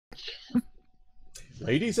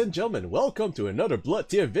Ladies and gentlemen, welcome to another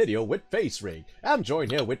Bloodtear video with Face Ring. I'm joined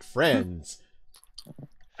here with friends.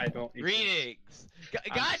 I don't. Greetings!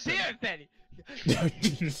 God damn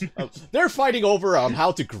it! They're fighting over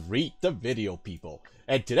how to greet the video people.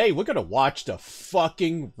 And today we're gonna watch the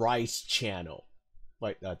fucking Rice channel.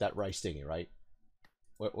 Wait, that Rice thingy, right?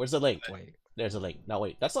 Where's the link? Wait. There's a link. No,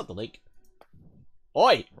 wait, that's not the link.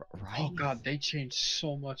 Oi! Rice? Oh god, they changed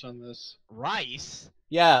so much on this. Rice?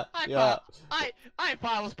 Yeah, I yeah. thought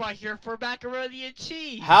I was by here for macaroni and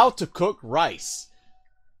cheese. How to cook rice.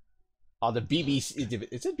 On the BBC.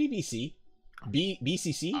 Is it BBC?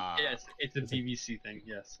 BCC? Yes, it's a BBC thing.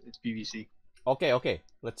 Yes, it's BBC. Okay.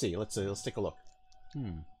 Let's see. Let's take a look.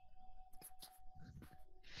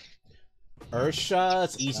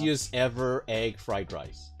 Ursha's easiest ever egg fried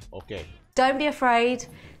rice. Okay. Don't be afraid.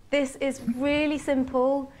 This is really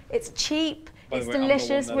simple. It's cheap. It's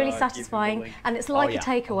delicious, really satisfying, and it's like a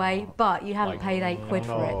takeaway, but you haven't paid £8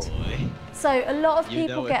 for it. So a lot of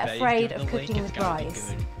people get afraid of cooking with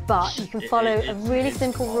rice, but you can follow a really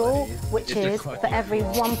simple rule, which is for every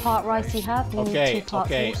 1 part rice you have, you need 2 parts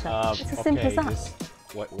water. It's as simple as that.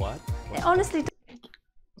 What? It honestly.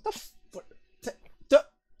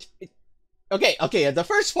 Okay. The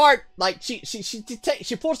first part, like she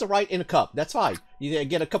pours the rice in a cup. That's fine. You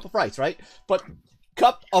get a cup of rice, right? But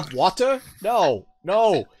cup of water? No.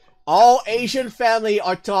 All Asian family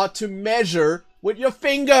are taught to measure with your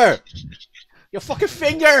finger. Your fucking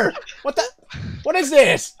finger. What is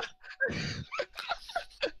this?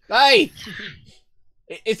 Hey,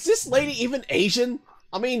 is this lady even Asian?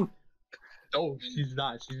 I mean, oh, she's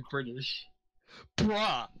not. She's British.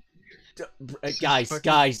 Bruh.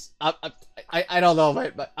 Guys, I don't know,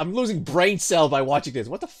 but I'm losing brain cell by watching this.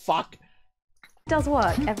 What the fuck? It does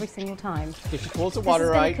work every single time. If she pulls the water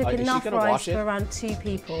right, cook is she enough gonna rice wash it? for around 2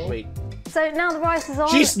 people. Wait. So now the rice is on.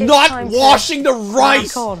 She's not washing the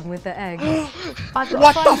rice! Crack on with the egg. I've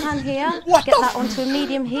got a frying pan here. Get that onto a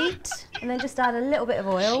medium heat, and then just add a little bit of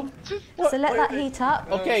oil. So let that heat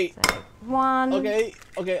up. Okay. So, 1. Okay.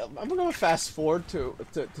 I'm gonna fast forward to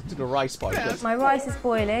the rice part. My rice is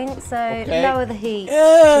boiling, so lower the heat to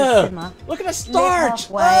a simmer. Look at the starch!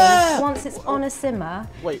 Halfway. Once it's on a simmer,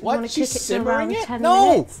 wait, you want what? to She's cook it for simmering around it? 10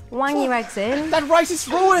 No! minutes. Wang your eggs in. That rice is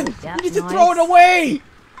ruined! Yeah, You need to throw it away!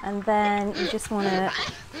 And then you just want to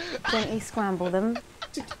gently scramble them.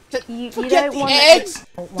 You Forget don't the want eggs!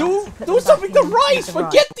 To Do something to rice!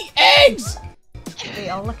 Forget the eggs! They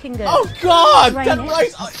are looking good. Oh god! Drain That it.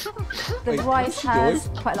 rice! The rice has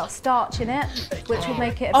quite a lot of starch in it, which will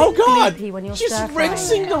make it a bit Oh god! gloopy when you're She's stir-frying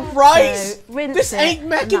rinsing it. the rice! So rinse This it, ain't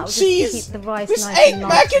mac and that will just cheese! keep the rice This nice ain't and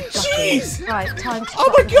mac light and fluffy. cheese! Right, time to Oh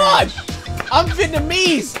chop my the god! veg. I'm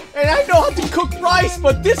Vietnamese! And I know how to cook rice,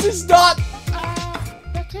 but this is not...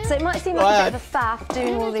 So it might seem like a bit of a faff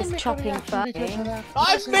doing all this chopping first.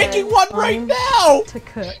 I'm making one right now! To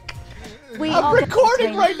cook. I'm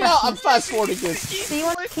recording right now! I'm fast forwarding this. So you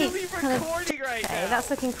want to keep kind of... Right Okay, that's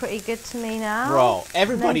looking pretty good to me now. Bro,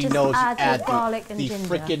 everybody knows you add the ginger.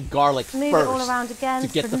 freaking garlic Move first it all around again to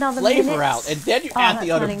get for the another flavor minute. out, and then you add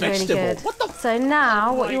the other Really vegetable. good. What the? So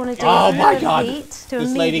now what you want to do Oh is my lower god! the heat to a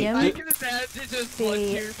This lady. medium.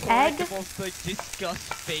 The egg,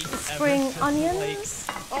 spring ever. onions,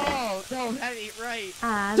 Oh no, that ain't right.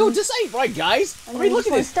 and Dude, this ain't right, guys. I mean, look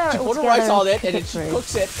at this. stir She it all put the rice together on and it, and then cook she it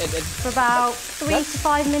cooks it, and then for about 3 to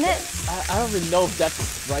 5 minutes. I don't even know if that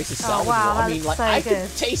rice is salvageable. wow, I mean, like so I can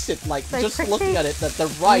good. taste it, like So just pretty. looking at it, that the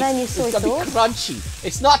then rice your is soy gonna be sauce. crunchy.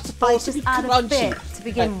 It's not But supposed to just be add a crunchy. bit to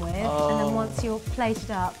begin with, and then once you're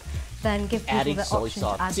plated up, then give people Adding the soy option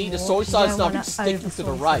sauce. to add See, the more. soy You sauce is don't not wanna even sticking to the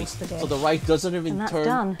over rice, sauce the so the dish. rice doesn't even And that's turn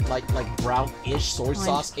done. like brownish soy Time to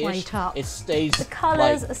sauce-ish. plate up. It stays The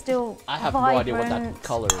colours like, are still I have no vibrant. idea what that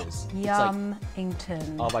color is. It's like,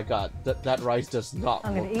 Yum-ington. oh my god, that rice does not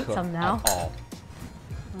I'm gonna look eat cooked some now. at all.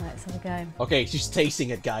 Right, let's have a go. Okay, she's tasting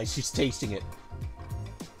it, guys. She's tasting it.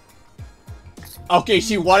 Okay,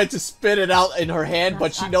 she wanted to spit it out in her hand,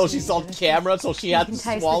 but she knows she's on camera, so she had to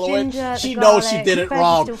swallow it. She knows she did it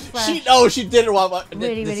wrong. She knows she did it wrong.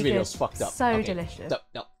 This video's fucked up. So delicious.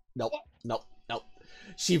 No.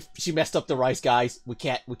 She messed up the rice, guys. We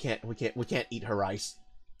can't eat her rice.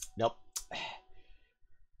 Nope.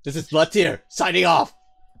 This is Bloodtear signing off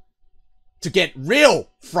to get real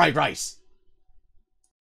fried rice.